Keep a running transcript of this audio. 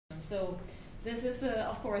So this is,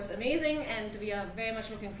 of course, amazing, and we are very much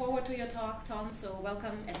looking forward to your talk, Tom. So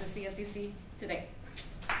welcome at the CSDC today.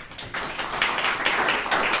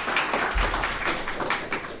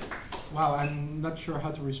 Wow, I'm not sure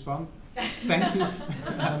how to respond. Thank you.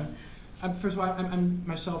 First of all,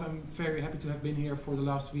 I'm very happy to have been here for the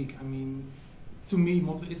last week. I mean, to me,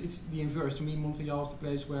 it's the inverse. To me, Montreal is the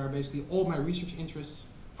place where basically all my research interests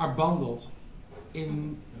are bundled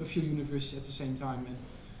in a few universities at the same time. And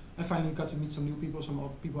I finally got to meet some new people, some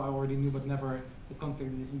people I already knew but never had contact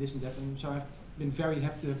in this and that. And so I've been very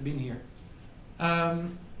happy to have been here.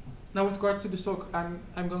 Now, with regards to this talk,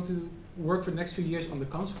 I'm going to work for the next few years on the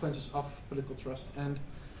consequences of political trust. And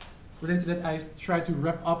related to that, I try to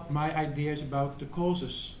wrap up my ideas about the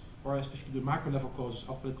causes, or especially the macro-level causes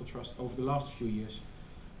of political trust over the last few years.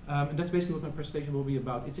 And that's basically what my presentation will be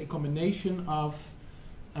about. It's a combination of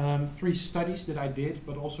 3 studies that I did,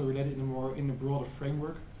 but also related in a broader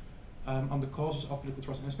framework on the causes of political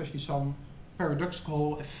trust, and especially some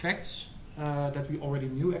paradoxical effects that we already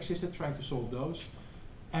knew existed, trying to solve those,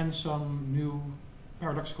 and some new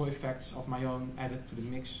paradoxical effects of my own added to the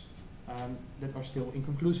mix that are still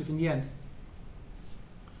inconclusive in the end.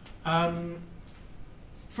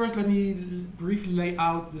 First, let me briefly lay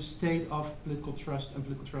out the state of political trust and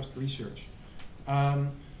political trust research.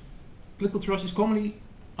 Political trust is commonly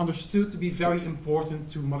understood to be very important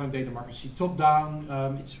to modern-day democracy. Top-down,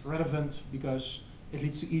 it's relevant because it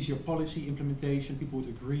leads to easier policy implementation. People would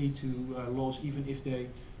agree to laws even if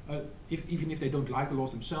they don't like the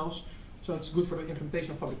laws themselves. So it's good for the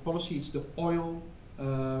implementation of public policy. It's the oil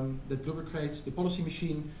that lubricates the policy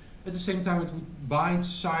machine. At the same time, it would bind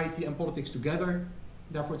society and politics together.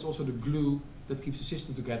 Therefore, it's also the glue that keeps the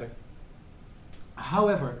system together.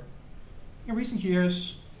 However, in recent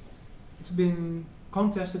years, it's been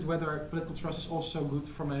contested whether political trust is also good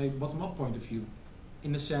from a bottom-up point of view,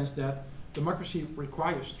 in the sense that democracy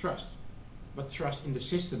requires trust, but trust in the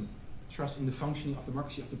system, trust in the functioning of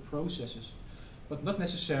democracy, of the processes, but not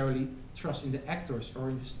necessarily trust in the actors or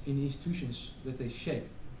in the institutions that they shape.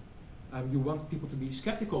 You want people to be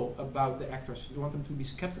skeptical about the actors, you want them to be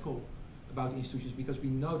skeptical about the institutions, because we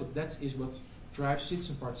know that that is what drives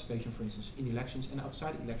citizen participation, for instance, in elections and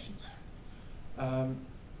outside elections.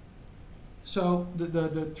 So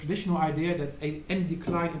the traditional idea that any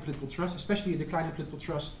decline in political trust, especially a decline in political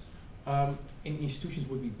trust in institutions,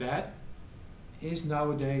 would be bad, is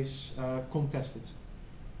nowadays contested.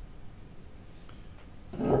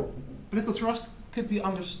 Political trust could be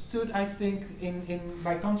understood, I think,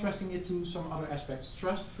 by contrasting it to some other aspects.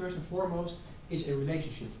 Trust, first and foremost, is a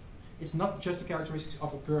relationship. It's not just the characteristics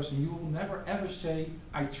of a person. You will never ever say,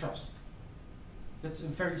 I trust. That's a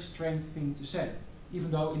very strange thing to say, even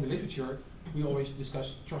though in the literature we always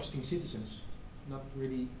discuss trusting citizens, not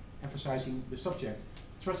really emphasizing the subject.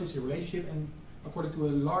 Trust is a relationship, and according to a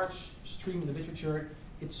large stream in the literature,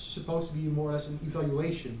 it's supposed to be more or less an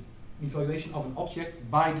evaluation of an object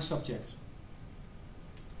by the subject.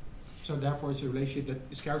 So therefore it's a relationship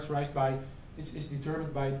that is characterized by, is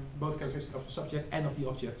determined by both characteristics of the subject and of the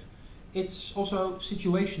object. It's also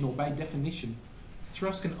situational by definition.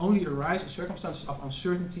 Trust can only arise in circumstances of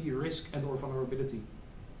uncertainty, risk, and or vulnerability.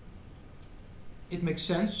 It makes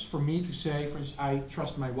sense for me to say, for instance, I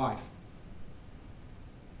trust my wife.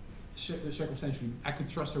 Circumstantially, I could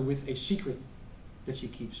trust her with a secret that she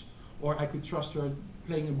keeps. Or I could trust her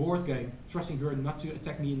playing a board game, trusting her not to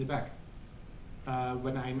attack me in the back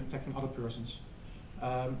when I'm attacking other persons.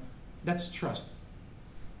 That's trust.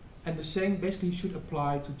 And the same basically should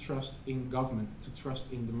apply to trust in government, to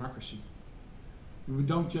trust in democracy. We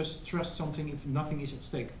don't just trust something if nothing is at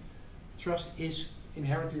stake. Trust is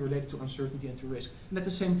inherently related to uncertainty and to risk. And at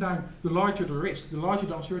the same time, the larger the risk, the larger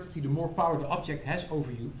the uncertainty, the more power the object has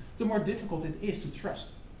over you, the more difficult it is to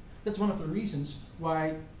trust. That's one of the reasons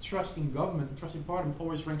why trust in government and trust in parliament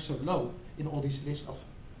always ranks so low in all these lists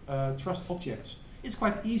of trust objects. It's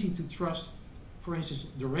quite easy to trust, for instance,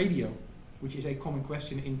 the radio, which is a common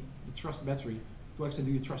question in the trust battery. To what extent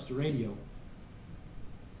do you trust the radio?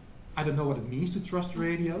 I don't know what it means to trust the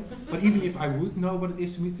radio, but even if I would know what it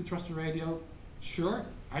is to me to trust the radio, sure,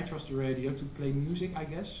 I trust the radio to play music, I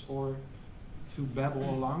guess, or to babble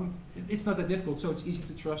along. It's not that difficult, so it's easy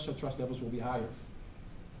to trust, so trust levels will be higher.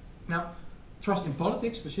 Now, trust in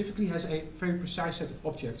politics specifically has a very precise set of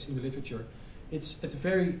objects in the literature. It's at the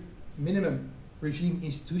very minimum regime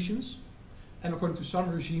institutions, and according to some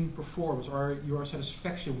regime performance, or your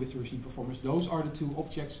satisfaction with regime performance. Those are the two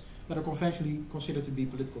objects that are conventionally considered to be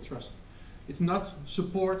political trust. It's not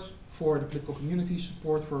support for the political community,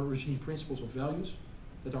 support for regime principles or values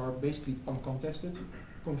that are basically uncontested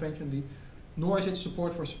conventionally, nor is it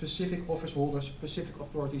support for specific office holders, specific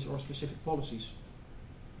authorities, or specific policies.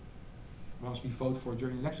 Once we vote for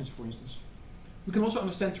during elections, for instance. We can also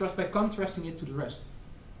understand trust by contrasting it to the rest.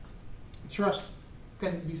 Trust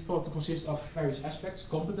can be thought to consist of various aspects.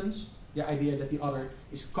 Competence, the idea that the other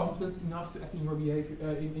is competent enough to act in your behavior,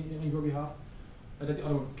 in your behalf, that the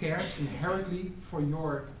other one cares inherently for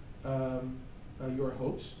your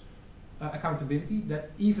hopes. Accountability, that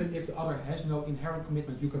even if the other has no inherent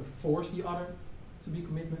commitment, you can force the other to be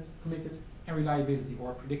committed, and reliability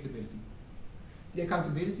or predictability. The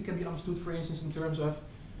accountability can be understood, for instance, in terms of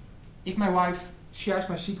if my wife shares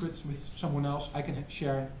my secrets with someone else, I can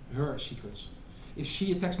share her secrets. If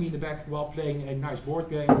she attacks me in the back while playing a nice board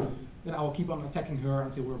game, then I will keep on attacking her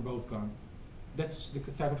until we're both gone. That's the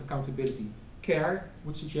type of accountability. Care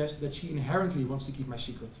would suggest that she inherently wants to keep my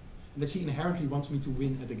secret, and that she inherently wants me to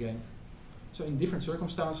win at the game. So in different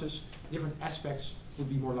circumstances, different aspects would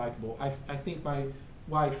be more likable. I think my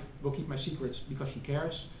wife will keep my secrets because she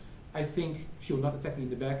cares. I think she will not attack me in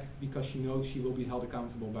the back because she knows she will be held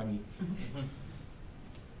accountable by me.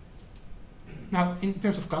 Now, in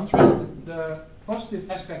terms of contrast, the positive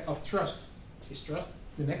aspect of trust is trust.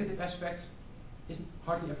 The negative aspect is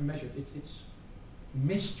hardly ever measured. It's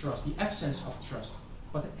mistrust, the absence of trust.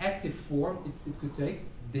 But the active form it could take,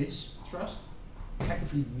 distrust,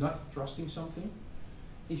 actively not trusting something,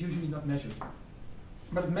 is usually not measured.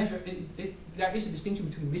 But there is a distinction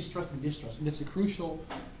between mistrust and distrust, and that's a crucial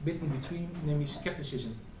bit in between, namely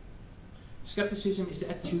skepticism. Skepticism is the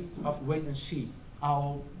attitude of wait and see.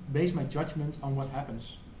 I'll base my judgment on what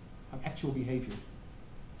happens, on actual behavior.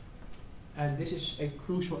 And this is a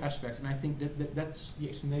crucial aspect, and I think that's the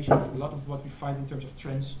explanation of a lot of what we find in terms of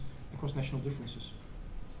trends and cross-national differences.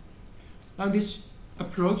 Now, this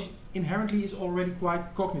approach inherently is already quite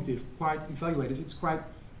cognitive, quite evaluative. It's quite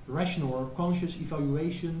rational or conscious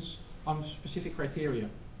evaluations on specific criteria.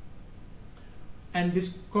 And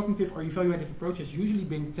this cognitive or evaluative approach has usually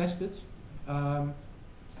been tested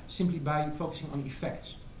simply by focusing on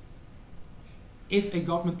effects. If a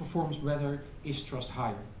government performs better, is trust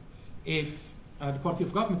higher? If the quality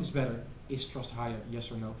of government is better, is trust higher,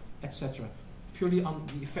 yes or no, etc. Purely on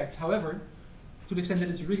the effects. However, to the extent that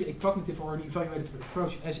it's really a cognitive or an evaluative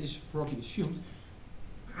approach, as is broadly assumed,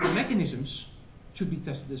 the mechanisms should be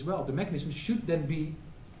tested as well. The mechanisms should then be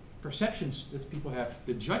perceptions that people have,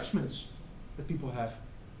 the judgments that people have.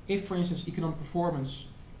 If, for instance, economic performance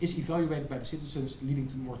is evaluated by the citizens leading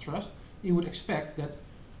to more trust, you would expect that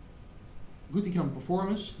good economic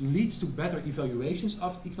performance leads to better evaluations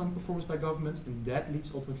of economic performance by government, and that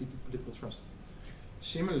leads ultimately to political trust.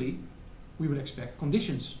 Similarly, we would expect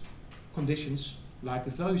conditions like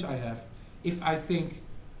the values I have. If I think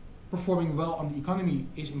performing well on the economy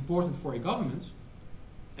is important for a government,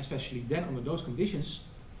 especially then under those conditions,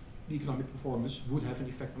 the economic performance would have an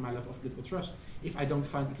effect on my level of political trust. If I don't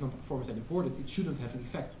find economic performance that important, it shouldn't have an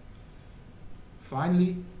effect.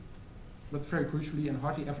 Finally, but very crucially and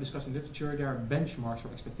hardly ever discussed in literature, there are benchmarks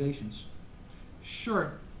or expectations.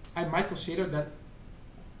 Sure, I might consider that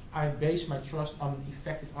I base my trust on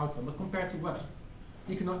effective outcome, but compared to what?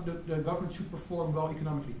 The government should perform well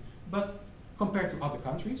economically, but compared to other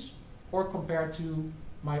countries, or compared to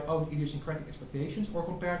my own idiosyncratic expectations, or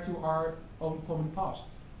compared to our own common past,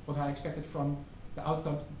 what I expected from the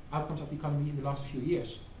outcomes of the economy in the last few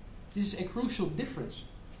years. This is a crucial difference.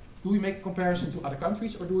 Do we make a comparison to other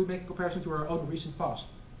countries, or do we make a comparison to our own recent past?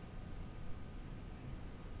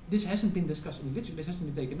 This hasn't been discussed in the literature, this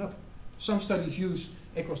hasn't been taken up. Some studies use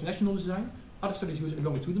a cross-national design, other studies use a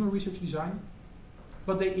longitudinal research design,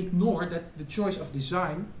 but they ignore that the choice of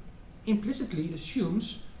design implicitly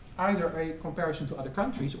assumes either a comparison to other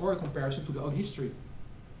countries or a comparison to their own history,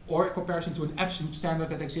 or a comparison to an absolute standard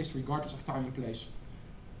that exists regardless of time and place.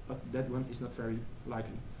 But that one is not very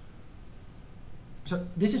likely. So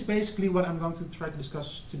this is basically what I'm going to try to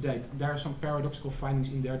discuss today. There are some paradoxical findings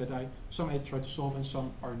in there that some I try to solve and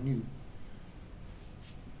some are new.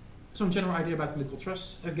 Some general idea about political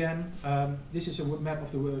trust again. This is a map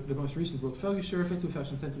of the most recent World Value Survey,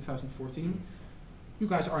 2010-2014. You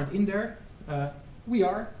guys aren't in there. We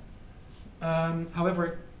are.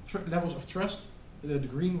 However, levels of trust, the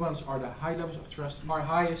green ones are the high levels of trust, are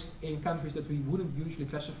highest in countries that we wouldn't usually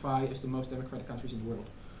classify as the most democratic countries in the world.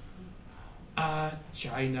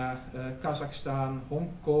 China, Kazakhstan,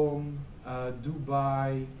 Hong Kong,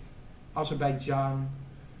 Dubai, Azerbaijan,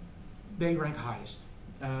 they rank highest.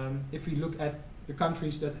 If we look at the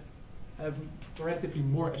countries that have relatively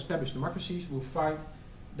more established democracies, we'll find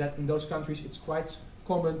that in those countries it's quite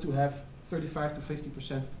common to have 35 to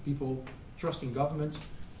 50% of the people trusting government.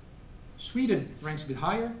 Sweden ranks a bit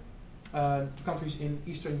higher, Countries in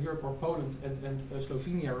Eastern Europe or Poland and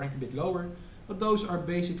Slovenia rank a bit lower, but those are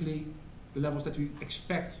basically the levels that we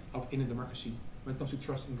expect in a democracy when it comes to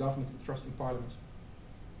trust in government and trust in parliament.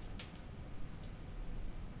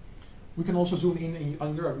 We can also zoom in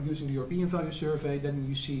on Europe using the European Value Survey. Then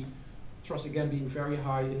you see trust again being very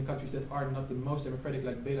high in the countries that are not the most democratic,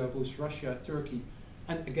 like Belarus, Russia, Turkey,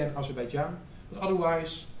 and again Azerbaijan. But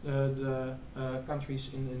otherwise, the countries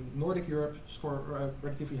in Nordic Europe score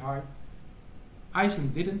relatively high.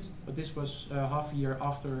 Iceland didn't, but this was half a year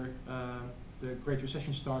after the Great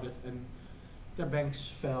Recession started and their banks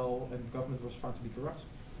fell and the government was found to be corrupt.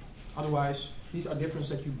 Otherwise, these are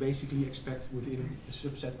differences that you basically expect within a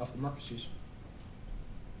subset of democracies.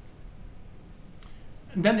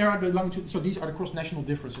 And then there are the so these are the cross-national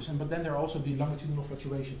differences, but then there are also the longitudinal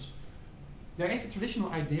fluctuations. There is the traditional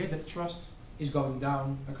idea that trust is going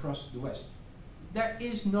down across the West. There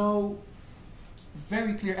is no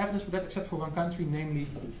very clear evidence for that except for one country, namely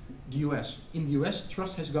the US. In the US,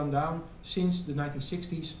 trust has gone down since the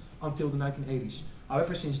 1960s until the 1980s.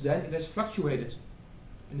 However, since then it has fluctuated.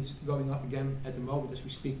 And it's going up again at the moment as we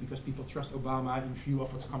speak because people trust Obama in view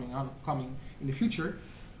of what's coming in the future.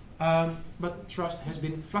 But trust has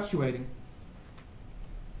been fluctuating.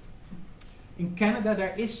 In Canada,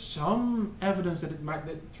 there is some evidence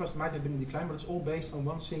that trust might have been in decline, but it's all based on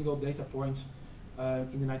one single data point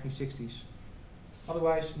in the 1960s.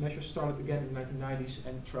 Otherwise, measures started again in the 1990s,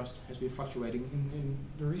 and trust has been fluctuating. In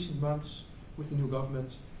the recent months, with the new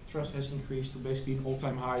government, trust has increased to basically an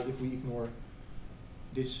all-time high if we ignore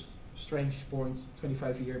this strange point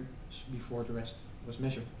 25 years before the rest was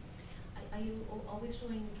measured. Are you always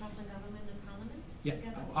showing trust in government and parliament? Yeah,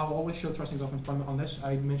 together? I'll always show trust in government and parliament unless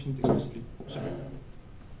I mention it explicitly. Sorry.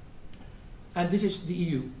 And this is the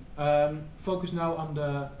EU. Focus now on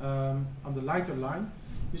the lighter line.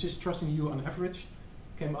 This is trust in the EU on average.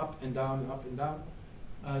 Came up and down and up and down.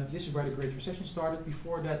 This is where the Great Recession started.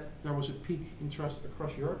 Before that, there was a peak in trust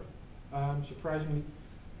across Europe. Surprisingly,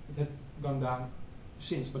 it had gone down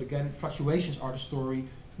since. But again, fluctuations are the story,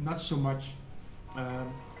 not so much.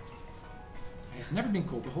 I've never been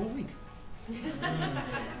cold the whole week.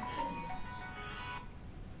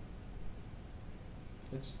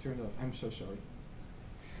 Let's turn it off. I'm so sorry.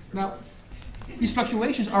 Now, these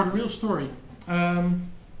fluctuations are the real story.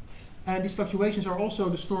 And these fluctuations are also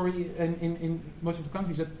the story in most of the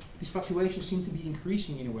countries, that these fluctuations seem to be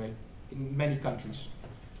increasing in a way in many countries.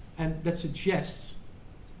 And that suggests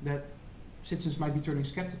that citizens might be turning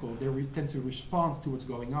skeptical. They tend to respond to what's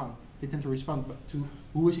going on. They tend to respond to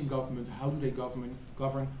who is in government, how do they govern,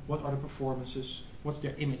 what are the performances, what's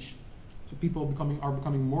their image. So people are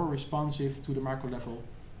becoming more responsive to the macro level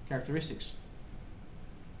characteristics.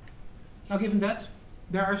 Now, given that,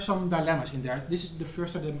 there are some dilemmas in there. This is the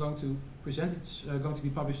first study I'm going to present. It's going to be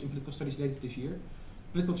published in Political Studies later this year.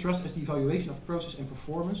 Political Trust as the Evaluation of Process and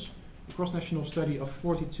Performance, a cross-national study of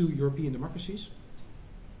 42 European democracies.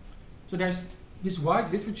 So there's this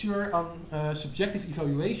wide literature on subjective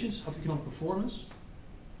evaluations of economic performance,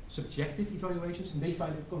 subjective evaluations, and they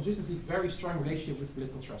find a consistently very strong relationship with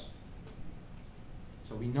political trust.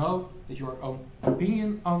 So we know that your own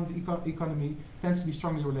opinion on the economy tends to be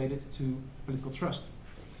strongly related to political trust.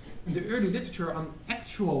 And the early literature on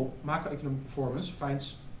actual macroeconomic performance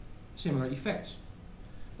finds similar effects.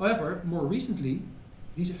 However, more recently,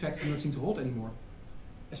 these effects do not seem to hold anymore,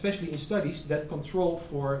 especially in studies that control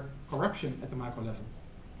for corruption at the macro level.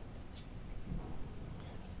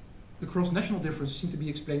 The cross-national differences seem to be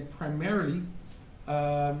explained primarily,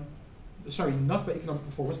 not by economic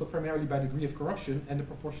performance, but primarily by degree of corruption and the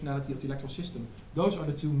proportionality of the electoral system. Those are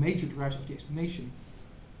the two major drivers of the explanation.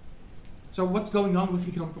 So what's going on with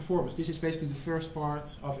economic performance? This is basically the first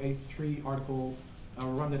part of a 3-article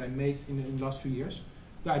run that I made in the last few years.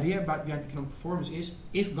 The idea behind economic performance is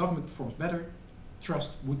if government performs better,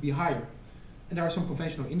 trust would be higher. And there are some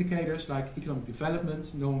conventional indicators like economic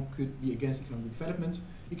development. No one could be against economic development.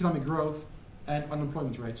 Economic growth and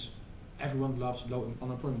unemployment rates. Everyone loves low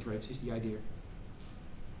unemployment rates is the idea.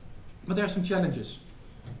 But there are some challenges.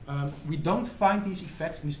 We don't find these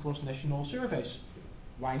effects in these cross-national surveys.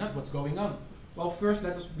 Why not? What's going on? Well, first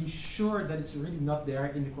let us be sure that it's really not there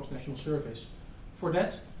in the cross-national surveys. For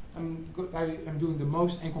that, I'm doing the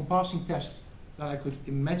most encompassing test that I could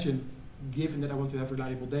imagine, given that I want to have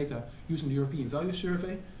reliable data, using the European Value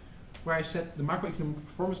Survey, where I set the macroeconomic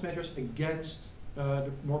performance measures against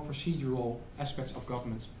the more procedural aspects of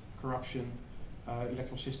government, corruption,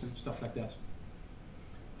 electoral system, stuff like that.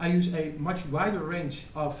 I use a much wider range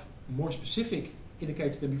of more specific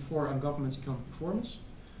indicators than before on government's economic performance.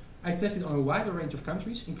 I tested on a wider range of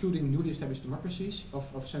countries, including newly established democracies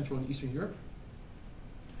of Central and Eastern Europe.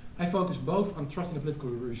 I focus both on trust in the political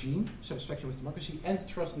regime, satisfaction with democracy, and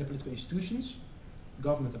trust in the political institutions,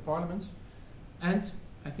 government and parliament. And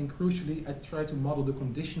I think crucially, I try to model the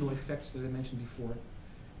conditional effects that I mentioned before.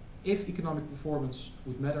 If economic performance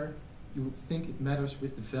would matter, you would think it matters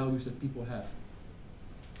with the values that people have.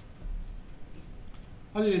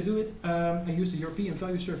 How did I do it? I used the European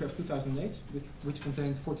Value Survey of 2008, which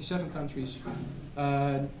contained 47 countries.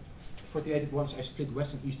 48 ones I split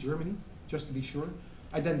West and East Germany, just to be sure.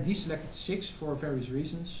 I then deselected 6 for various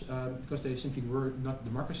reasons, because they simply were not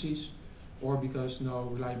democracies, or because no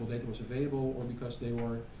reliable data was available, or because they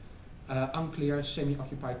were unclear,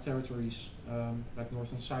 semi-occupied territories, like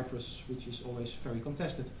Northern Cyprus, which is always very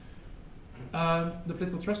contested. The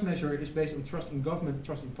political trust measure is based on trust in government and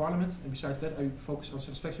trust in parliament, and besides that I focus on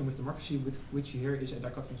satisfaction with democracy, which here is a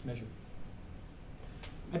dichotomous measure.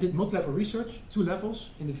 I did multi-level research, 2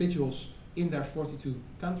 levels, individuals in their 42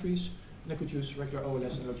 countries, and I could use regular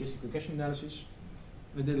OLS and logistic regression analysis.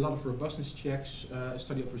 And I did a lot of robustness checks, a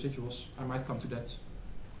study of residuals. I might come to that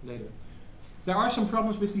later. There are some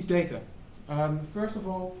problems with these data. First of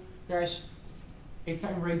all, there is a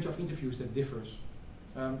time range of interviews that differs.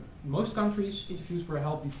 Most countries, interviews were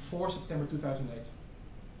held before September 2008.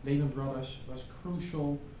 Lehman Brothers was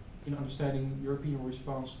crucial in understanding European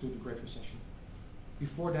response to the Great Recession.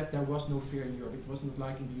 Before that, there was no fear in Europe. It wasn't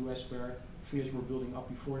like in the US where fears were building up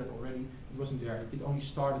before that already. It wasn't there. It only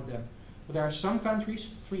started then. But there are some countries,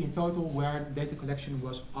 3 in total, where data collection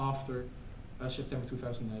was after September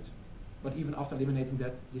 2008. But even after eliminating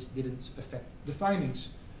that, this didn't affect the findings.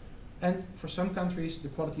 And for some countries, the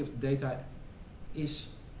quality of the data is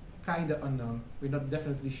kind of unknown. We're not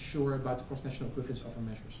definitely sure about the cross-national equivalence of our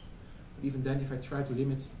measures. But even then, if I try to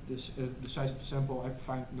limit this, the size of the sample, I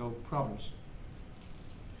find no problems.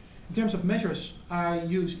 In terms of measures, I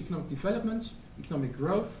use economic development, economic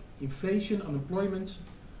growth, inflation, unemployment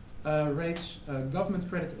rates, government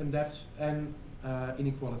credit and debt, and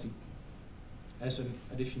inequality as an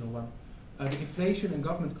additional one. The inflation and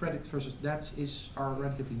government credit versus debt are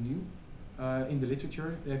relatively new in the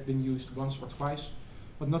literature. They have been used once or twice,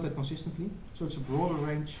 but not that consistently. So it's a broader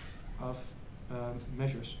range of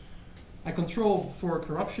measures. I control for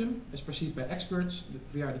corruption as perceived by experts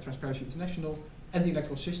via the Transparency International and the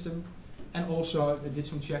electoral system. And also I did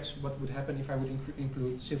some checks what would happen if I would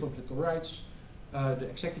include civil and political rights, the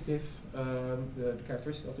executive, the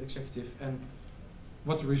characteristics of the executive, and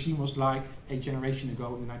what the regime was like a generation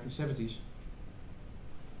ago in the 1970s.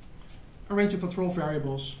 A range of control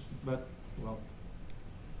variables, but, well,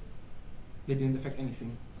 they didn't affect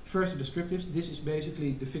anything. First, the descriptives. This is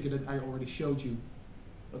basically the figure that I already showed you,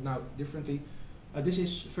 but now differently. This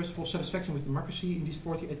is, first of all, satisfaction with democracy in these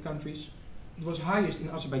 48 countries. It was highest in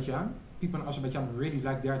Azerbaijan. People in Azerbaijan really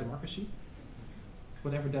like their democracy,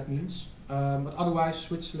 whatever that means. But otherwise,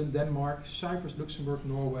 Switzerland, Denmark, Cyprus, Luxembourg,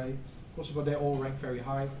 Norway, Kosovo, they all rank very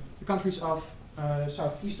high. The countries of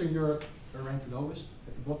Southeastern Europe are ranked lowest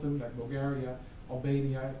at the bottom, like Bulgaria,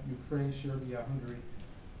 Albania, Ukraine, Serbia, Hungary,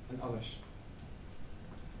 and others.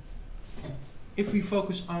 If we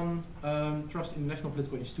focus on trust in national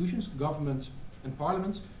political institutions, government and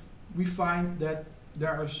parliament, we find that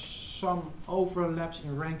there are some overlaps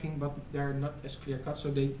in ranking, but they're not as clear-cut, so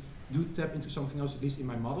they do tap into something else, at least in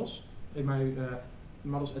my models,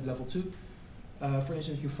 models at level 2. For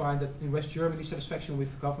instance, you find that in West Germany, satisfaction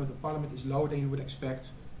with government and parliament is lower than you would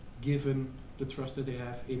expect, given the trust that they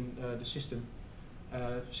have in the system.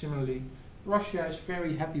 Similarly, Russia is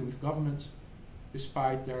very happy with government,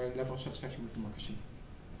 despite their level of satisfaction with democracy.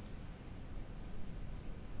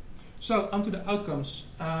 So, onto the outcomes.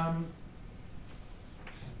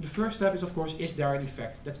 The first step is, of course, is there an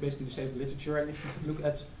effect? That's basically the state of the literature. And if you look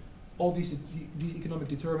at all these economic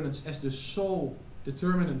determinants as the sole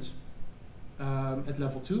determinant at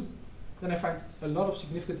level 2, then I find a lot of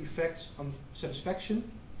significant effects on satisfaction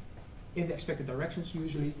in the expected directions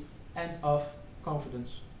usually, and of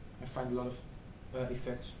confidence. I find a lot of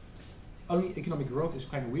effects. Only economic growth is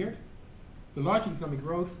kind of weird. The larger economic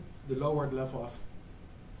growth, the lower the level of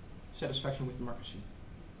satisfaction with democracy.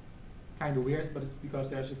 Kind of weird, but it's because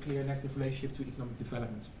there's a clear negative relationship to economic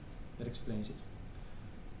development that explains it.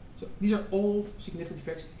 So these are all significant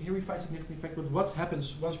effects. Here we find significant effects, but what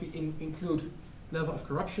happens once we include level of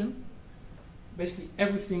corruption? Basically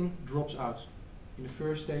everything drops out in the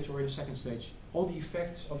first stage or in the second stage. All the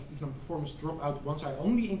effects of economic performance drop out once I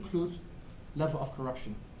only include level of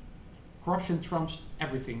corruption. Corruption trumps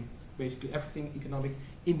everything, basically everything economic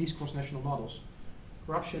in these cross-national models.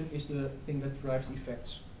 Corruption is the thing that drives the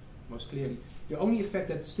effects most clearly. The only effect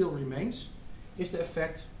that still remains is the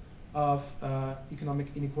effect of economic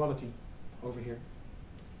inequality over here.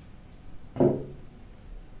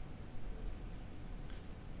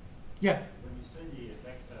 Yeah. When you say the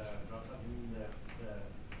effect drop off, you mean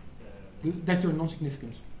That you're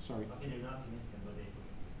non-significant, sorry. okay, they're not significant, but they.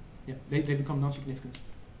 Yeah, they become non-significant.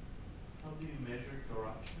 How do you measure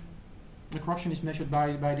corruption? The corruption is measured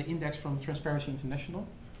by the index from Transparency International,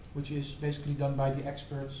 which is basically done by the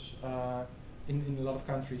experts in a lot of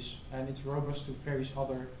countries, and it's robust to various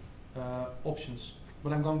other options.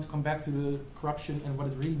 But I'm going to come back to the corruption and what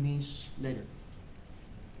it really means later.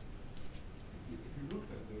 If you look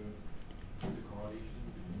at the correlation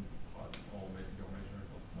between trust or your measurement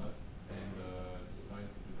of trust and the size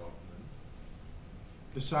of the government.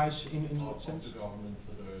 The size in what of sense? the government,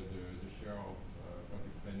 so the share of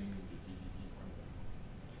public spending in the GDP, for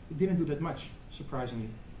example. It didn't do that much, surprisingly.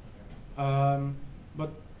 Okay.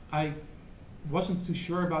 But I wasn't too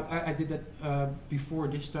sure about, I did that before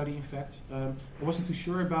this study in fact. I wasn't too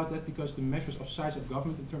sure about that because the measures of size of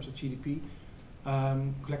government in terms of GDP,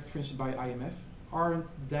 collected for instance by IMF, aren't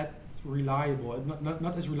that reliable,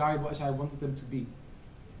 not as reliable as I wanted them to be.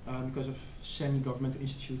 Because of semi-governmental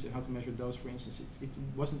institutes and how to measure those, for instance, it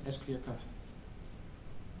wasn't as clear-cut.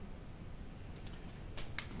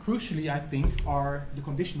 Crucially, I think, are the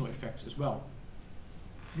conditional effects as well.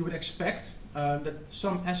 You would expect that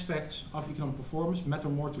some aspects of economic performance matter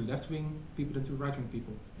more to left-wing people than to right-wing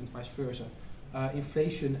people, and vice versa.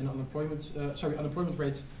 Inflation and unemployment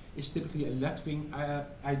rate is typically a left-wing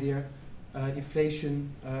idea.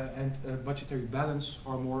 Inflation and budgetary balance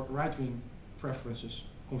are more right-wing preferences,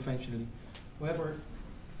 conventionally. However,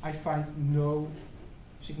 I find no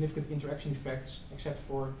significant interaction effects except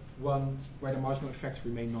for one where the marginal effects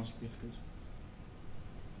remain non-significant.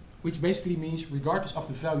 Which basically means regardless of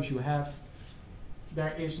the values you have,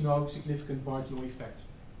 there is no significant marginal effect.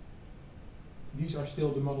 These are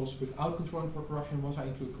still the models without controlling for corruption. Once I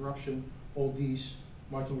include corruption, all these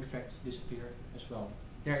marginal effects disappear as well.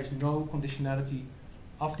 There is no conditionality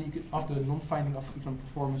of the non-finding of economic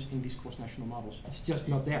performance in these cross-national models. It's just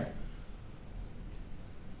not there.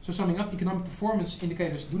 So summing up, economic performance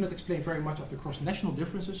indicators do not explain very much of the cross-national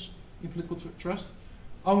differences in political trust.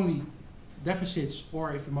 Only deficits,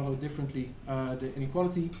 or if we model it differently, the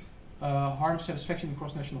inequality, harm satisfaction in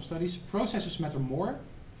cross-national studies. Processes matter more.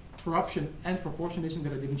 Corruption and proportionalism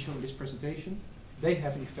that I didn't show in this presentation, they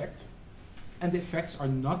have an effect. And the effects are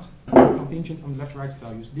not contingent on left-right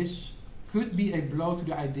values. This could be a blow to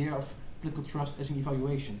the idea of political trust as an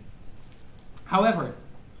evaluation. However,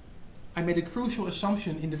 I made a crucial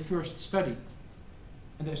assumption in the first study.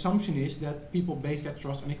 And the assumption is that people base their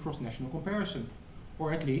trust on a cross-national comparison.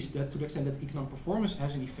 Or at least that to the extent that economic performance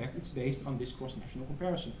has an effect, it's based on this cross-national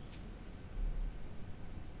comparison.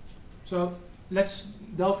 So let's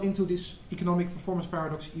delve into this economic performance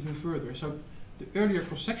paradox even further. So the earlier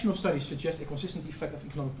cross-sectional studies suggest a consistent effect of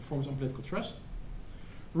economic performance on political trust.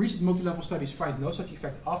 Recent multi-level studies find no such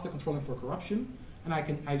effect after controlling for corruption, and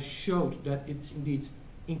I showed that it's indeed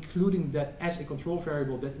including that as a control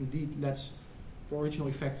variable that indeed lets the original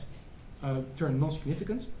effect turn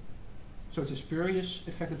non-significant. So it's a spurious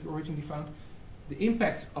effect that we originally found. The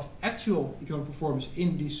impact of actual economic performance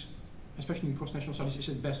in these, especially in cross-national studies, is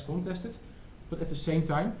at best contested, but at the same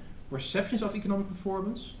time, perceptions of economic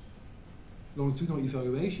performance, longitudinal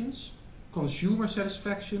evaluations, consumer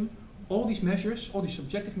satisfaction, all these measures, all these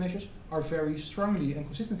subjective measures, are very strongly and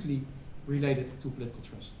consistently related to political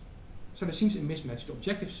trust. So there seems a mismatch. The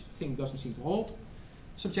objective thing doesn't seem to hold.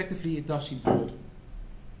 Subjectively, it does seem to hold.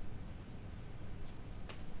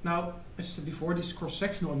 Now, as I said before, these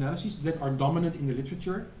cross-sectional analyses that are dominant in the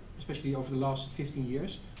literature, especially over the last 15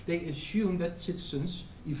 years, they assume that citizens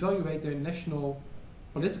evaluate their national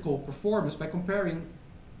political performance by comparing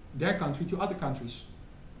their country to other countries.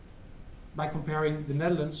 By comparing the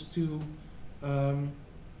Netherlands to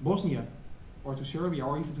Bosnia, or to Serbia,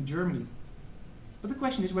 or even to Germany. But the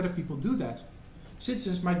question is whether people do that.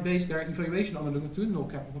 Citizens might base their evaluation on a longitudinal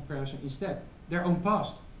comparison instead. Their own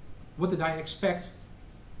past. What did I expect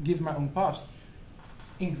given my own past?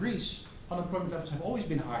 In Greece, unemployment levels have always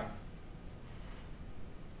been high.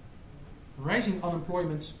 Rising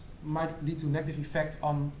unemployment might lead to a negative effect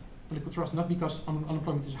on political trust, not because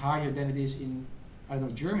unemployment is higher than it is in, I don't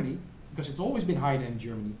know, Germany, because it's always been higher than in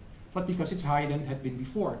Germany, but because it's higher than it had been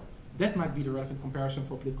before. That might be the relevant comparison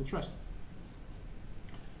for political trust.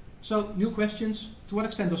 So, new questions. To what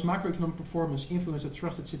extent does macroeconomic performance influence the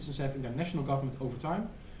trust that citizens have in their national government over time?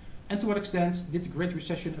 And to what extent did the Great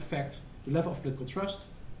Recession affect the level of political trust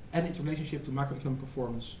and its relationship to macroeconomic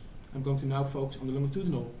performance? I'm going to now focus on the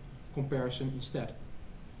longitudinal comparison instead.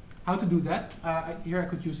 How to do that? Here I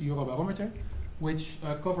could use the Eurobarometer, which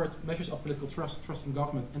covered measures of political trust, trust in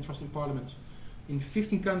government and trust in parliament in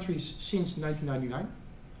 15 countries since 1999.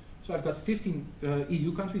 So I've got 15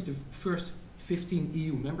 EU countries, the first 15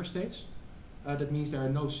 EU member states. That means there are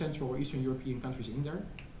no Central or Eastern European countries in there.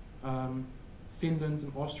 Finland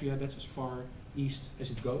and Austria, that's as far east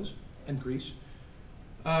as it goes, and Greece.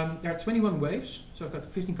 There are 21 waves, so I've got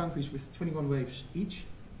 15 countries with 21 waves each,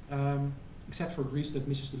 except for Greece that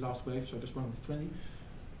misses the last wave, so there's one with 20.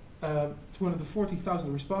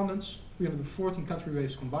 240,000 respondents, 314 country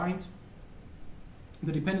waves combined.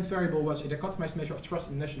 The dependent variable was a dichotomized measure of trust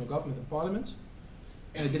in national government and parliament.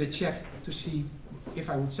 And I did a check to see if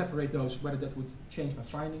I would separate those, whether that would change my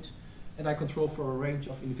findings. And I controlled for a range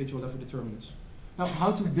of individual level determinants. Now,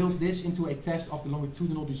 how to build this into a test of the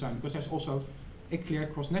longitudinal design, because there's also a clear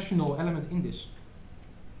cross-national element in this.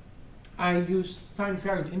 I used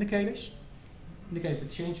time-variant indicators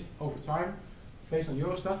that change over time, based on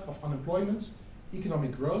Eurostat, of unemployment,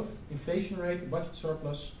 economic growth, inflation rate, budget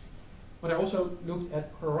surplus. But I also looked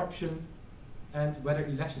at corruption and whether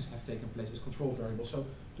elections have taken place as control variables. So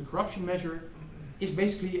the corruption measure is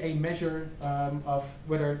basically a measure of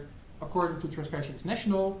whether, according to Transparency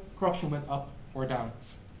International, corruption went up or down.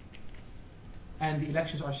 And the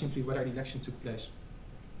elections are simply whether the election took place.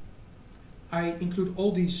 I include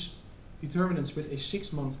all these determinants with a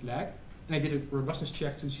 6-month lag, and I did a robustness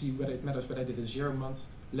check to see whether it matters whether I did a 0-month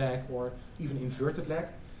lag or even inverted lag.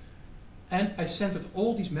 And I centered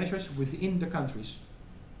all these measures within the countries.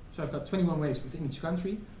 So I've got 21 waves within each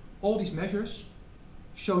country. All these measures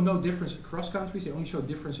show no difference across countries, they only show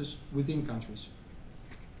differences within countries.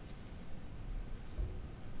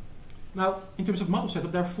 Now, in terms of model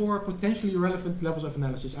setup, there are 4 potentially relevant levels of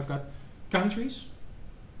analysis. I've got countries,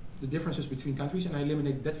 the differences between countries, and I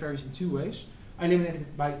eliminated that varies in 2 ways. I eliminated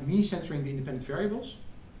it by me censoring the independent variables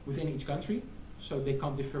within each country, so they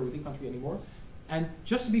can't differ within country anymore. And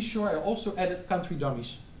just to be sure, I also added country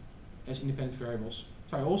dummies as independent variables.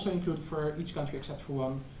 So I also included for each country except for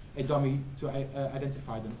one a dummy to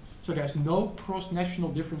identify them. So there's no cross-national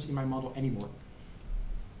difference in my model anymore.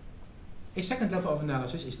 A second level of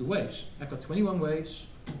analysis is the waves. I've got 21 waves.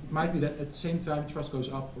 It might be that at the same time trust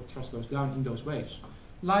goes up or trust goes down in those waves.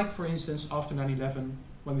 Like, for instance, after 9/11,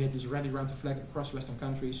 when we had this rally around the flag across Western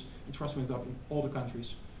countries, and trust went up in all the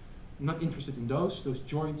countries. I'm not interested in those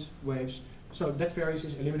joint waves. So that variance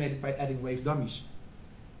is eliminated by adding wave dummies.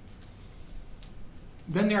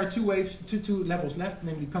 Then there are two levels left,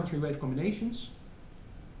 namely country wave combinations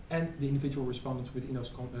and the individual respondents within those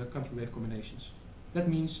country wave combinations. That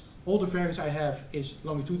means all the variance I have is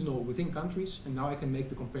longitudinal within countries, and now I can make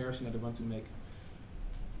the comparison that I want to make.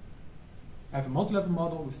 I have a multi-level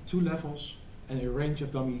model with 2 levels and a range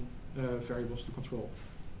of dummy variables to control.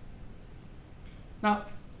 Now,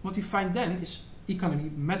 what we find then is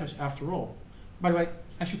economy matters after all. By the way,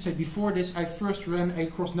 I should say before this, I first ran a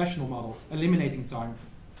cross-national model, eliminating time,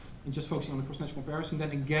 and just focusing on the cross-national comparison.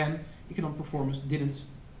 Then again, economic performance didn't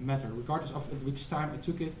matter, regardless of at which time I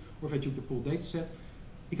took it, or if I took the pooled data set.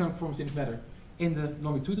 Economic performance didn't matter. In the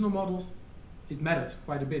longitudinal models, it mattered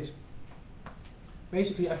quite a bit.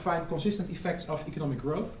 Basically, I find consistent effects of economic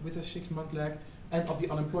growth with a 6-month lag, and of the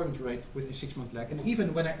unemployment rate with a 6-month lag. And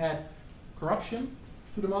even when I add corruption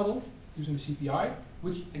to the model, using the CPI,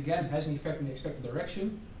 which again has an effect in the expected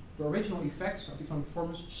direction, the original effects of economic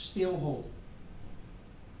performance still hold.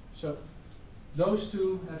 So those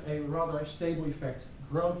two have a rather stable effect,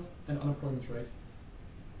 growth and unemployment rate.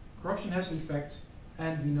 Corruption has an effect,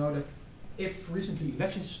 and we know that if recently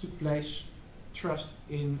elections took place, trust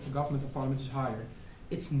in the government and parliament is higher.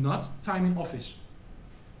 It's not time in office.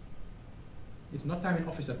 It's not time in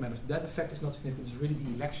office that matters. That effect is not significant. It's really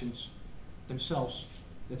the elections themselves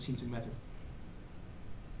that seem to matter.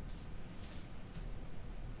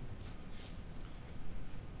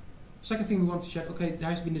 Second thing we want to check, okay, there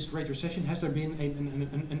has been this great recession. Has there been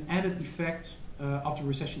an added effect of the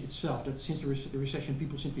recession itself? That since the recession,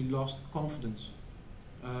 people simply lost confidence.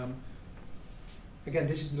 Again,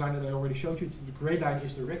 this is the line that I already showed you. The gray line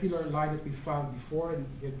is the regular line that we found before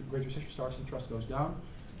the Great Recession starts and trust goes down.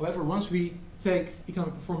 However, once we take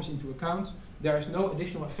economic performance into account, there is no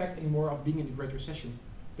additional effect anymore of being in the Great Recession.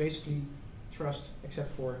 Basically, trust,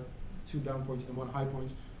 except for 2 down points and 1 high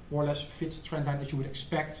point, more or less fits the trend line that you would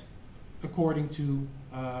expect according to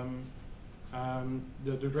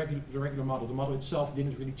the regular model. The model itself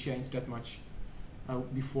didn't really change that much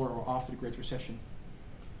before or after the Great Recession.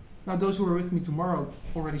 Now, those who are with me tomorrow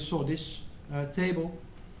already saw this table.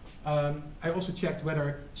 I also checked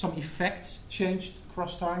whether some effects changed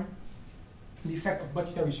across time. The effect of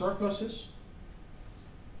budgetary surpluses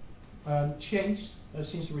changed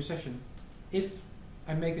since the recession. If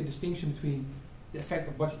I make a distinction between the effect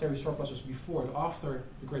of budgetary surpluses before and after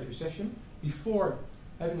the Great Recession, before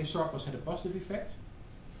having a surplus had a positive effect,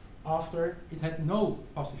 after it had no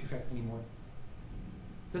positive effect anymore.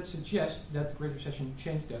 That suggests that the Great Recession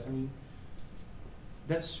changed that. I mean,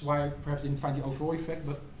 that's why I perhaps didn't find the overall effect,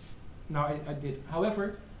 but now I did.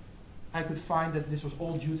 However, I could find that this was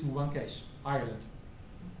all due to one case, Ireland.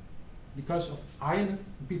 Because of Ireland,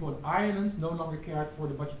 people in Ireland no longer cared for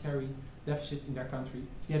the budgetary deficit in their country.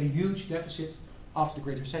 They had a huge deficit after the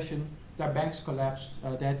Great Recession. Their banks collapsed.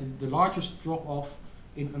 They had the largest drop-off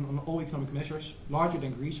on all economic measures, larger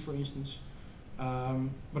than Greece, for instance.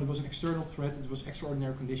 But it was an external threat. It was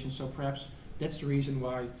extraordinary conditions. So perhaps that's the reason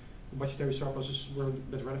why the budgetary surpluses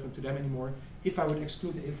weren't that relevant to them anymore. If I would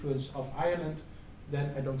exclude the influence of Ireland,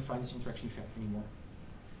 then I don't find this interaction effect anymore.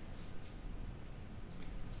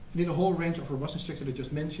 I did a whole range of robustness checks that I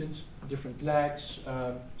just mentioned, different lags,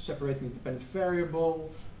 separating the dependent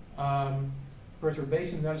variable,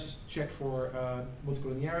 perturbation analysis check for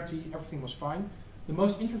multicollinearity, everything was fine. The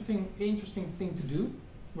most interesting thing to do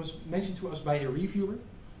was mentioned to us by a reviewer,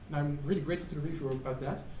 and I'm really grateful to the reviewer about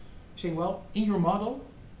that, saying, well, in your model,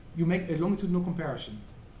 you make a longitudinal comparison.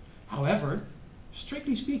 However,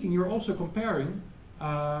 strictly speaking, you're also comparing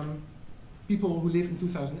people who live in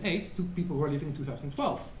 2008 to people who are living in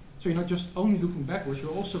 2012. So you're not just only looking backwards,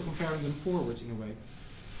 you're also comparing them forwards in a way.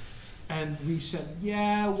 And we said,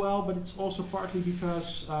 yeah, well, but it's also partly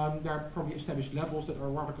because there are probably established levels that are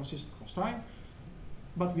rather consistent across time.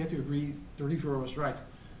 But we had to agree the reviewer was right.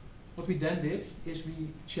 What we then did is we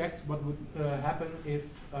checked what would happen if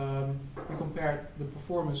we compared the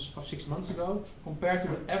performance of 6 months ago compared to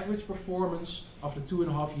the average performance of the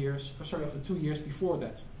 2.5 years, of the 2 years before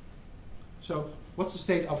that. So what's the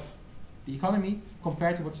state of the economy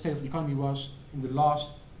compared to what the state of the economy was in the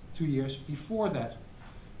last 2 years before that?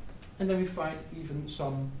 And then we find even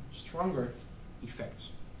some stronger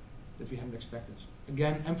effects that we haven't expected.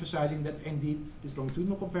 Again, emphasizing that indeed this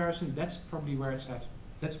longitudinal comparison, that's probably where it's at.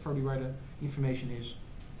 That's probably where the information is.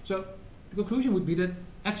 So the conclusion would be that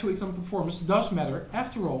actual economic performance does matter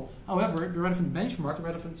after all. However, the relevant benchmark, the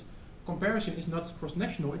relevant comparison is not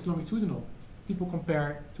cross-national, it's longitudinal. People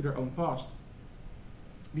compare to their own past.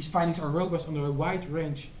 These findings are robust under a wide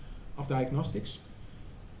range of diagnostics.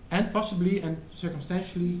 And possibly and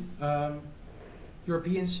circumstantially,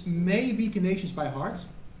 Europeans may be Keynesians by heart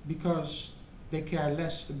because they care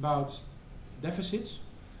less about deficits.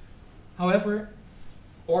 However,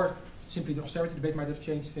 or simply the austerity debate might have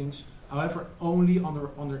changed things. However, only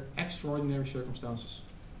under extraordinary circumstances.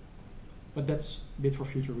 But that's a bit for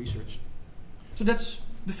future research. So that's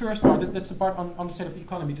the first part. That's the part on the state of the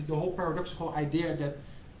economy. The whole paradoxical idea that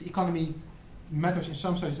the economy matters in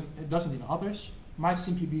some studies and it doesn't in others might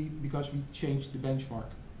simply be because we changed the benchmark.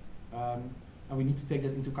 And we need to take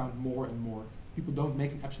that into account more and more. People don't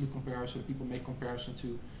make an absolute comparison. People make comparison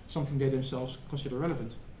to something they themselves consider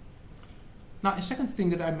relevant. Now, a second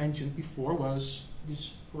thing that I mentioned before was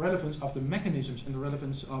this relevance of the mechanisms and the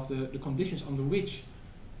relevance of the conditions under which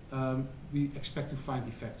we expect to find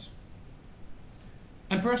effects.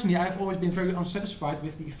 And personally, I've always been very unsatisfied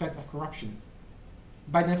with the effect of corruption.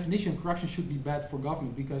 By definition, corruption should be bad for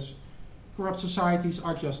government because corrupt societies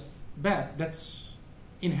are just bad. That's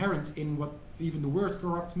inherent in what even the word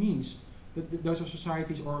corrupt means. Those are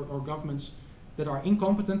societies or governments that are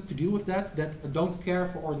incompetent to deal with that don't care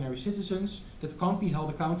for ordinary citizens, that can't be held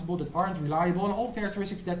accountable, that aren't reliable, and all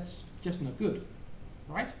characteristics that's just not good,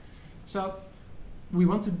 right? So we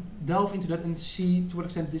want to delve into that and see to what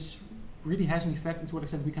extent this really has an effect and to what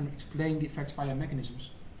extent we can explain the effects via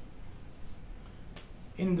mechanisms.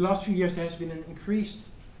 In the last few years there has been an increased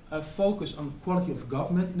focus on quality of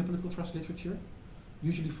government in the political trust literature,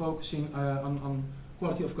 usually focusing on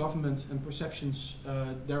quality of government and perceptions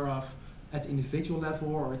thereof at the individual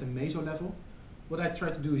level or at the meso level. What I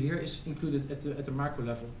try to do here is include it at the macro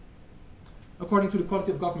level. According to the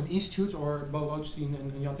Quality of Government Institute, or Bo Rothstein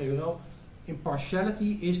and Jan Theodorel,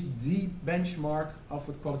 impartiality is the benchmark of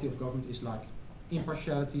what quality of government is like.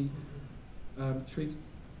 Impartiality, treat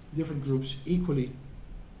different groups equally.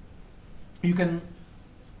 You can,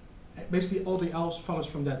 basically all the else follows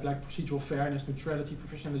from that, like procedural fairness, neutrality,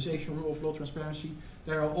 professionalization, rule of law, transparency.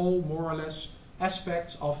 They are all more or less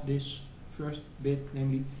aspects of this first bit,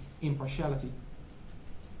 namely impartiality.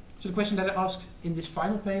 So the question that I ask in this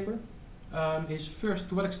final paper is first,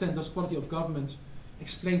 to what extent does quality of government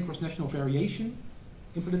explain cross-national variation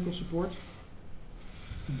in political support?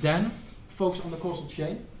 Then focus on the causal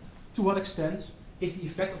chain. To what extent is the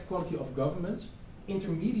effect of quality of government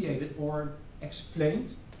intermediated or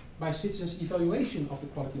explained by citizens' evaluation of the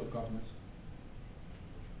quality of government?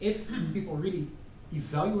 If people really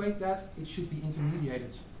evaluate that, it should be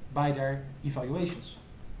intermediated by their evaluations.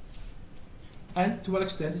 And to what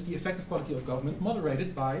extent is the effective quality of government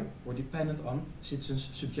moderated by or dependent on citizens'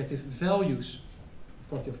 subjective values of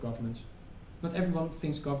quality of government? Not everyone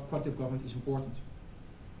thinks quality of government is important.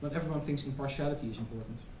 Not everyone thinks impartiality is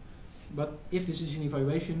important. But if this is an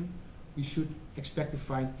evaluation, we should expect to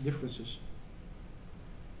find differences.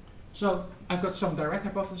 So I've got some direct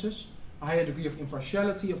hypotheses: a higher degree of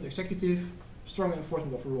impartiality of the executive, stronger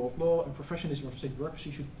enforcement of the rule of law, and professionalism of state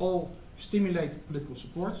bureaucracy should all stimulate political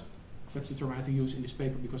support. That's the term I had to use in this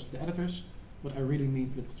paper because of the editors, but I really mean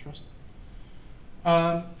political trust.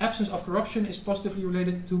 Absence of corruption is positively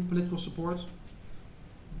related to political support.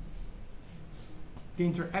 The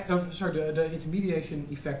intermediation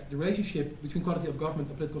effect, the relationship between quality of government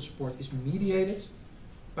and political support, is mediated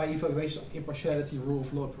by evaluations of impartiality, rule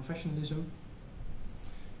of law, and professionalism.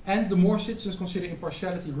 And the more citizens consider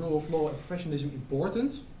impartiality, rule of law, and professionalism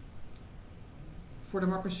important for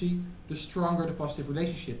democracy, the stronger the positive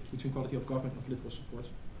relationship between quality of government and political support.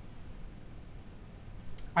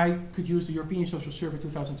 I could use the European Social Survey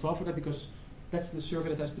 2012 for that, because that's the survey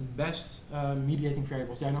that has the best mediating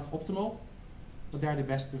variables. They are not optimal, but they are the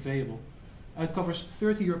best available. It covers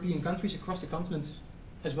 30 European countries across the continent,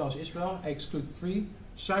 as well as Israel. I exclude 3: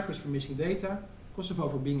 Cyprus for missing data, Kosovo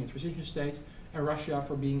for being a transition state, and Russia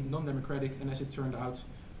for being non-democratic, and as it turned out,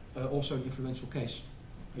 also an influential case.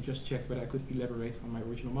 I just checked whether I could elaborate on my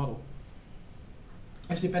original model.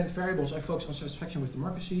 As dependent variables, I focus on satisfaction with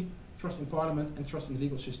democracy, trust in parliament, and trust in the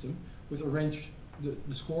legal system, with a range,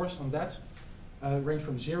 the scores on that range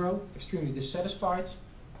from 0, extremely dissatisfied,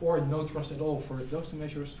 or no trust at all for those 2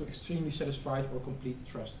 measures, to extremely satisfied or complete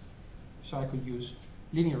trust. So I could use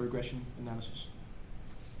linear regression analysis.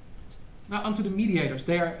 Now onto the mediators.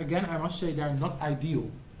 They are, again, I must say, they are not ideal,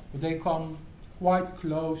 but they come quite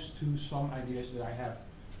close to some ideas that I have.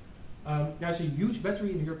 There's a huge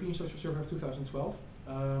battery in the European Social Survey of 2012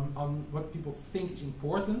 on what people think is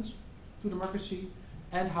important to democracy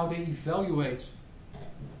and how they evaluate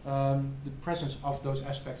the presence of those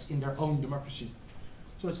aspects in their own democracy.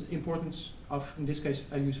 So it's the importance of, in this case,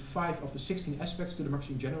 I use 5 of the 16 aspects to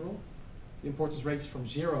democracy in general. The importance ranges from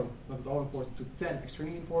 0, not at all important, to 10,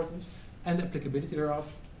 extremely important, and the applicability thereof,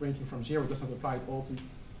 ranging from 0, does not apply at all, to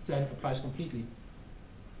 10, applies completely.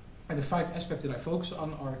 And the 5 aspects that I focus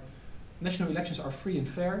on are: national elections are free and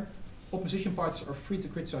fair, opposition parties are free to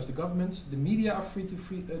criticize the government, the media are free to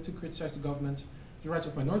criticize the government, the rights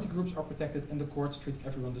of minority groups are protected, and the courts treat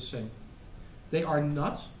everyone the same. They are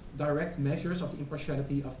not direct measures of the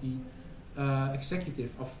impartiality of the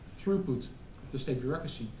executive, of throughput of the state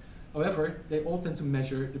bureaucracy. However, they all tend to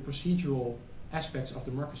measure the procedural aspects of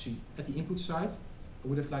democracy at the input side. I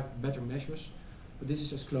would have liked better measures, but this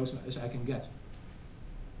is as close as I can get.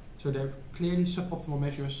 So they're clearly suboptimal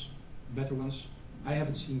measures. Better ones I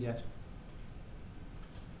haven't seen yet.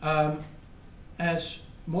 As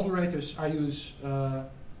moderators, I use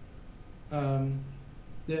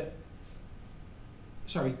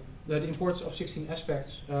the importance of 16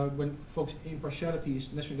 aspects when folks impartiality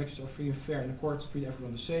is national elections are free and fair and the courts treat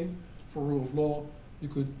everyone the same. For rule of law, you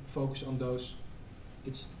could focus on those.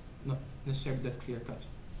 It's not necessarily that clear cut.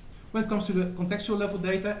 When it comes to the contextual level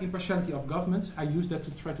data, impartiality of government, I use that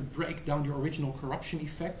to try to break down the original corruption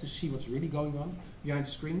effect to see what's really going on behind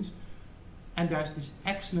the screens. And there's this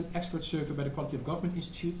excellent expert survey by the Quality of Government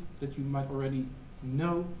Institute that you might already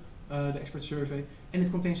know, the expert survey, and it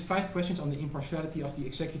contains 5 questions on the impartiality of the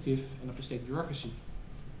executive and of the state bureaucracy.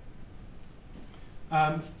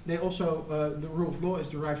 They also, the rule of law is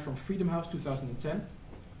derived from Freedom House 2010.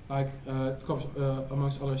 It covers,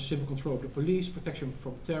 amongst others, civil control of the police, protection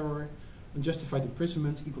from terror, unjustified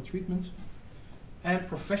imprisonment, equal treatment. And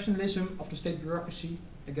professionalism of the state bureaucracy,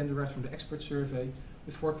 again derived from the expert survey,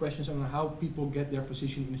 with 4 questions on how people get their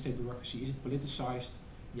position in the state bureaucracy. Is it politicized?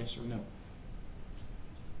 Yes or no?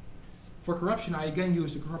 For corruption, I again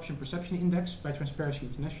use the Corruption Perception Index by Transparency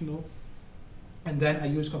International. And then I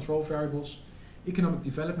use control variables, economic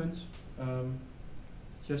development.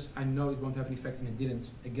 I know it won't have an effect, and it didn't,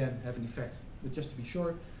 again, have an effect, but just to be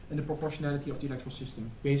sure. And the proportionality of the electoral system.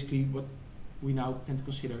 Basically what we now tend to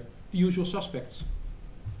consider the usual suspects.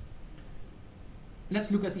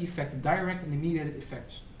 Let's look at the effect, the direct and the mediated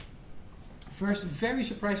effects. First, a very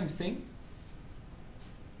surprising thing.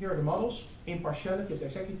 Here are the models: impartiality of the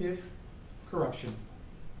executive, corruption.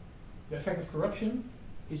 The effect of corruption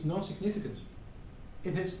is non-significant.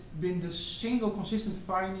 It has been the single consistent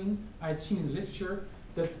finding I had seen in the literature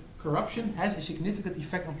that corruption has a significant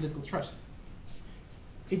effect on political trust.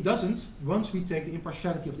 It doesn't once we take the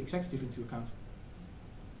impartiality of the executive into account.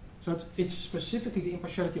 So it's specifically the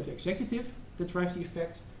impartiality of the executive that drives the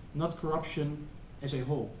effect, not corruption as a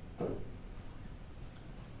whole.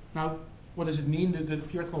 Now, What does it mean? The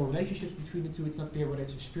theoretical relationship between the two, it's not clear whether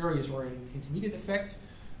it's a spurious or an intermediate effect.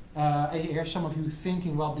 I hear some of you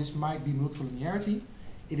thinking, well, this might be multiple linearity.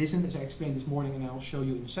 It isn't, as I explained this morning, and I'll show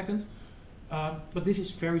you in a second. But this is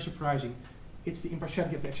very surprising. It's the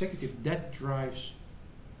impartiality of the executive that drives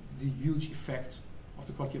the huge effect of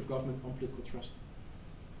the quality of government on political trust.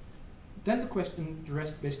 Then the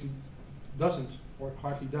rest basically doesn't, or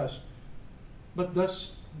hardly does. But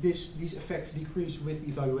does these effects decrease with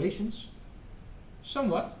evaluations?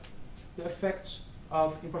 Somewhat. The effects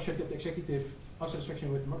of impartiality of the executive on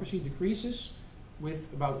satisfaction with democracy decreases with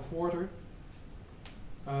about a quarter.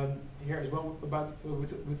 Here as well,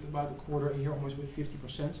 with about a quarter, and here almost with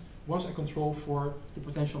 50%. Once I control for the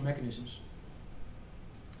potential mechanisms.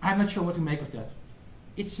 I'm not sure what to make of that.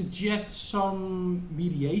 It suggests some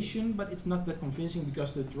mediation, but it's not that convincing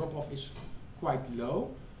because the drop-off is quite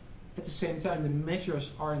low. At the same time, the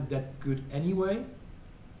measures aren't that good anyway.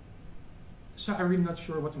 So I'm really not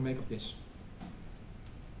sure what to make of this.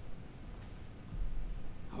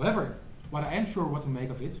 However, what I am sure what to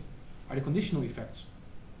make of it are the conditional effects.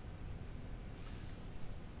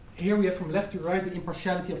 Here we have from left to right the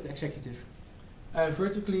impartiality of the executive.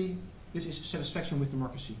 Vertically, this is satisfaction with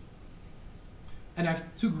democracy. And I have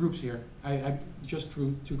two groups here. I just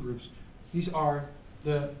drew two groups. These are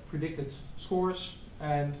the predicted scores,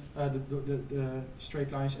 and the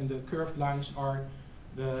straight lines, and the curved lines are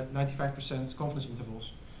the 95% confidence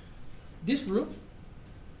intervals. This group,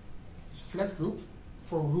 this flat group,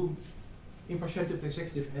 for whom impartiality of the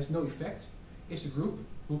executive has no effect, is the group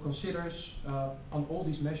who considers on all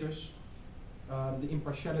these measures the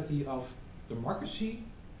impartiality of democracy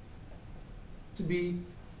to be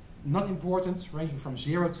not important, ranging from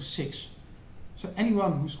 0 to 6. So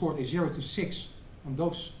anyone who scored a 0 to 6 on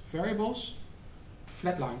those variables,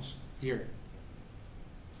 flat lines here.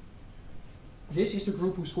 This is the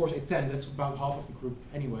group who scores a 10, that's about half of the group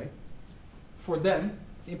anyway. For them,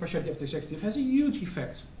 the impartiality of the executive has a huge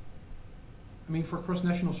effect. I mean, for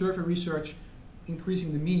cross-national survey research,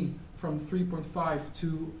 increasing the mean from 3.5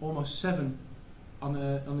 to almost 7 on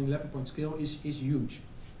an 11-point scale is huge.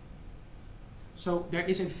 So there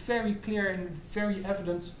is a very clear and very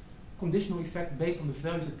evident conditional effect based on the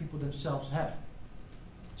values that people themselves have,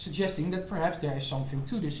 suggesting that perhaps there is something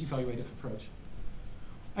to this evaluative approach.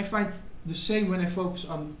 I find the same when I focus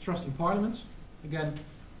on trust in parliament. Again,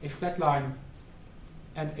 a flat line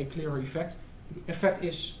and a clearer effect. The effect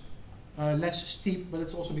is less steep, but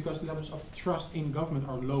it's also because the levels of trust in government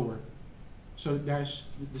are lower. So there's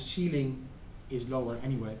the ceiling is lower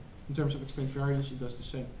anyway. In terms of explained variance, it does the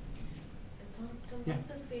same. Tom, Yeah. what's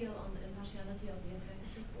the scale on the impartiality of the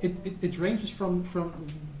executive? It ranges from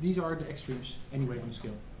these are the extremes anyway on the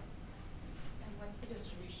scale. And what's the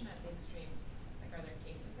distribution at the extremes? Like, are there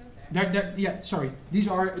cases out there? Yeah, sorry. These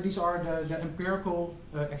are the empirical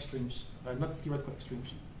extremes, not the theoretical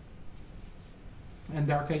extremes. And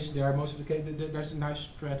there are cases. There are most of the cases. There's a nice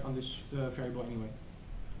spread on this variable anyway.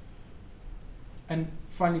 And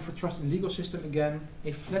finally, for trust in the legal system, again,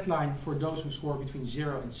 a flat line for those who score between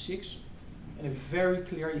 0 and 6, and a very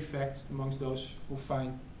clear effect amongst those who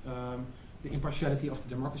find the impartiality of the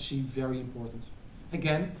democracy very important.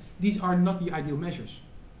 Again, these are not the ideal measures,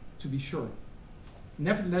 to be sure.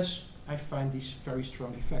 Nevertheless, I find these very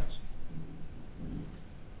strong effects.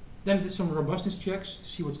 Then I did some robustness checks to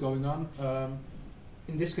see what's going on.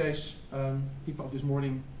 In this case, people of this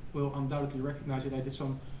morning will undoubtedly recognize it. I did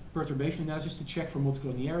some perturbation analysis to check for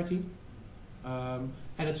multiple linearity.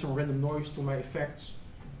 Added some random noise to my effects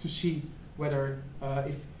to see whether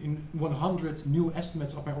if in 100 new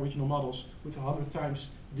estimates of my original models with 100 times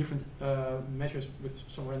different measures with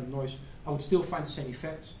some random noise, I would still find the same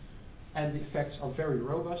effects. And the effects are very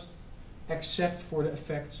robust, except for the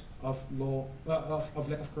effect of of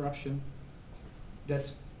lack of corruption.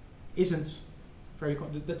 That isn't very.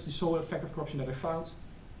 That's the sole effect of corruption that I found.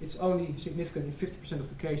 It's only significant in 50% of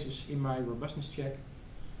the cases in my robustness check.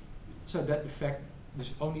 So that effect,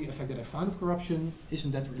 this only effect that I found of corruption,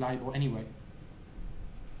 isn't that reliable anyway.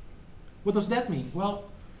 What does that mean? Well,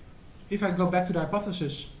 if I go back to the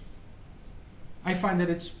hypothesis, I find that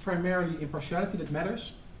it's primarily impartiality that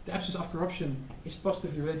matters. The absence of corruption is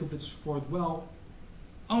positively related to political support, well,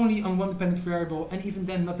 only on one dependent variable, and even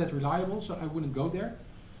then not that reliable, so I wouldn't go there.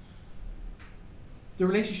 The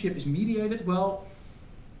relationship is mediated, well,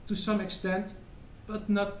 to some extent, but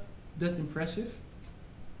not that impressive.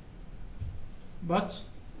 But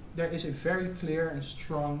there is a very clear and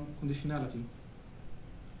strong conditionality.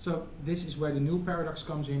 So this is where the new paradox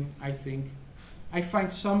comes in, I think. I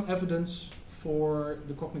find some evidence for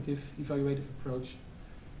the cognitive evaluative approach,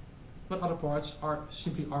 but other parts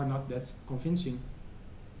simply are not that convincing.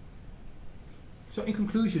 So in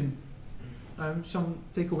conclusion, some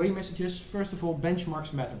takeaway messages. First of all,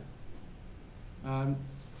 benchmarks matter.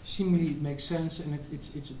 Seemingly it makes sense and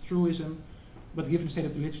it's a truism, but given the state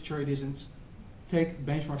of the literature, it isn't. Take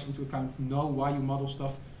benchmarks into account. Know why you model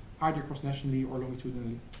stuff, either cross-nationally or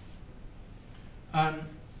longitudinally.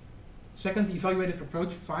 Second, the evaluative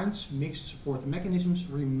approach finds mixed support. The mechanisms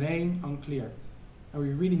remain unclear. And we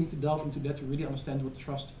really need to delve into that to really understand what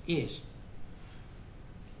trust is.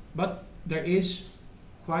 But there is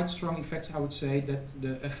quite strong effects, I would say, that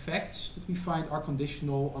the effects that we find are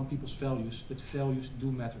conditional on people's values, that values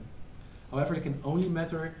do matter. However, they can only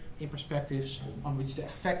matter in perspectives on which the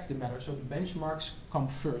effects do matter. So the benchmarks come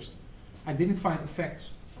first. I didn't find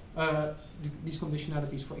effects, these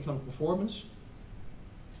conditionalities for economic performance,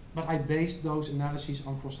 but I based those analyses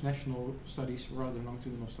on cross-national studies rather than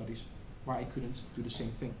longitudinal studies, where I couldn't do the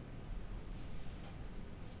same thing.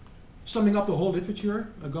 Summing up the whole literature,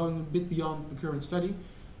 going a bit beyond the current study,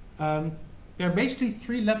 there are basically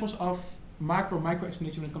three levels of macro-micro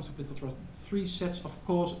explanation when it comes to political trust. Three sets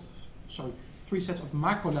of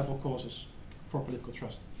macro-level causes for political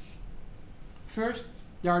trust. First,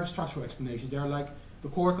 there are the structural explanations. They are like the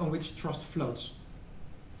cork on which trust floats.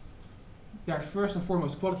 They are first and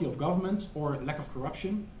foremost quality of government or lack of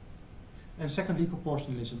corruption, and secondly,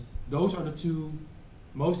 proportionalism. Those are the two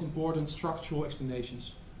most important structural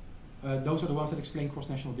explanations. Those are the ones that explain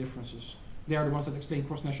cross-national differences. They are the ones that explain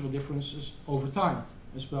cross-national differences over time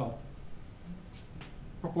as well.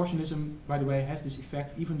 Proportionalism, by the way, has this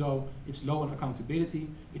effect. Even though it's low on accountability,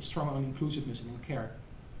 it's strong on inclusiveness and on care.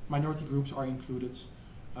 Minority groups are included.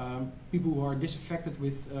 People who are disaffected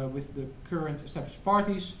with the current established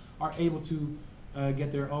parties are able to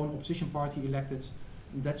get their own opposition party elected.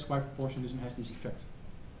 And that's why proportionalism has this effect.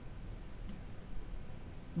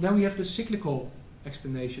 Then we have the cyclical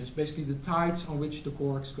explanations, basically the tides on which the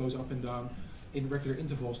corks goes up and down in regular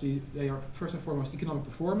intervals. They are first and foremost economic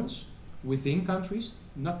performance within countries,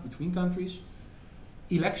 not between countries.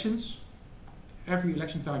 Elections, every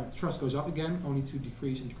election time trust goes up again, only to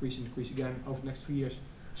decrease and decrease and decrease again over the next 3 years,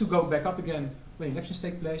 to go back up again when elections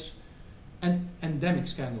take place. And endemic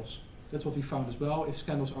scandals, that's what we found as well. If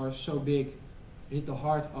scandals are so big, hit the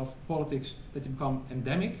heart of politics, that they become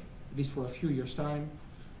endemic, at least for a few years' time,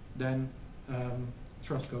 then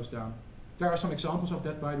trust goes down. There are some examples of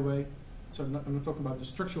that, by the way. So I'm not talking about the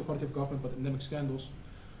structural quality of government, but endemic scandals.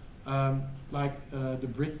 Like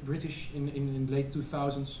the British in the late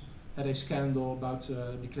 2000s had a scandal about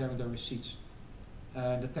declaring their receipts.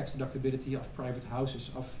 The tax deductibility of private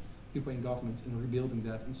houses of people in government and rebuilding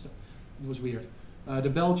that and stuff. It was weird. The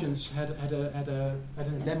Belgians had an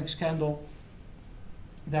endemic scandal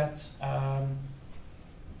that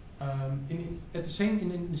in the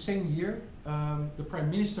same year, the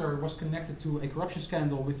prime minister was connected to a corruption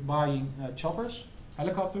scandal with buying choppers,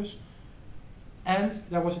 helicopters, and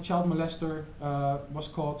there was a child molester was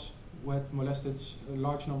caught who had molested a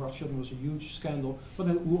large number of children. It was a huge scandal, but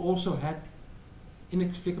who also had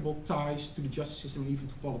inexplicable ties to the justice system and even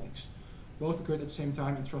to politics. Both occurred at the same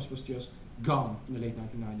time, and trust was just gone in the late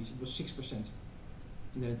 1990s. It was 6%, and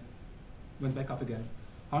then it went back up again.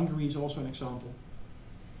 Hungary is also an example,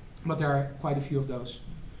 but there are quite a few of those.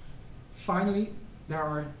 Finally, there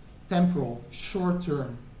are temporal,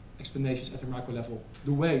 short-term explanations at the macro level,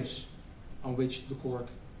 the waves on which the cork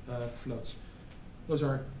floats. Those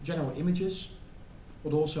are general images,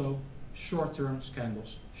 but also short-term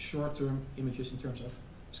scandals, short-term images in terms of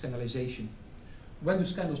scandalization. When do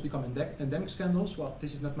scandals become endemic scandals? Well,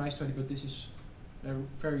 this is not my study, but this is a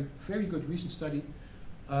very, very good recent study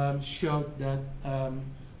showed that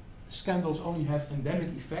scandals only have endemic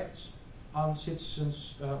effects on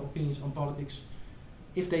citizens' opinions on politics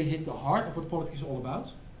if they hit the heart of what politics is all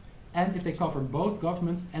about, and if they cover both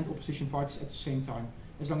government and opposition parties at the same time.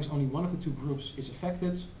 As long as only one of the two groups is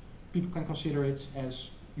affected, people can consider it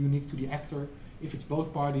as unique to the actor. If it's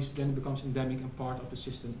both parties, then it becomes endemic and part of the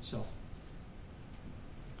system itself.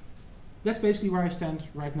 That's basically where I stand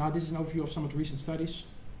right now. This is an overview of some of the recent studies.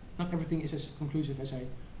 Not everything is as conclusive as I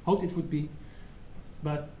hoped it would be,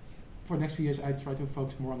 but for the next few years I try to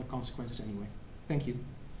focus more on the consequences anyway. Thank you.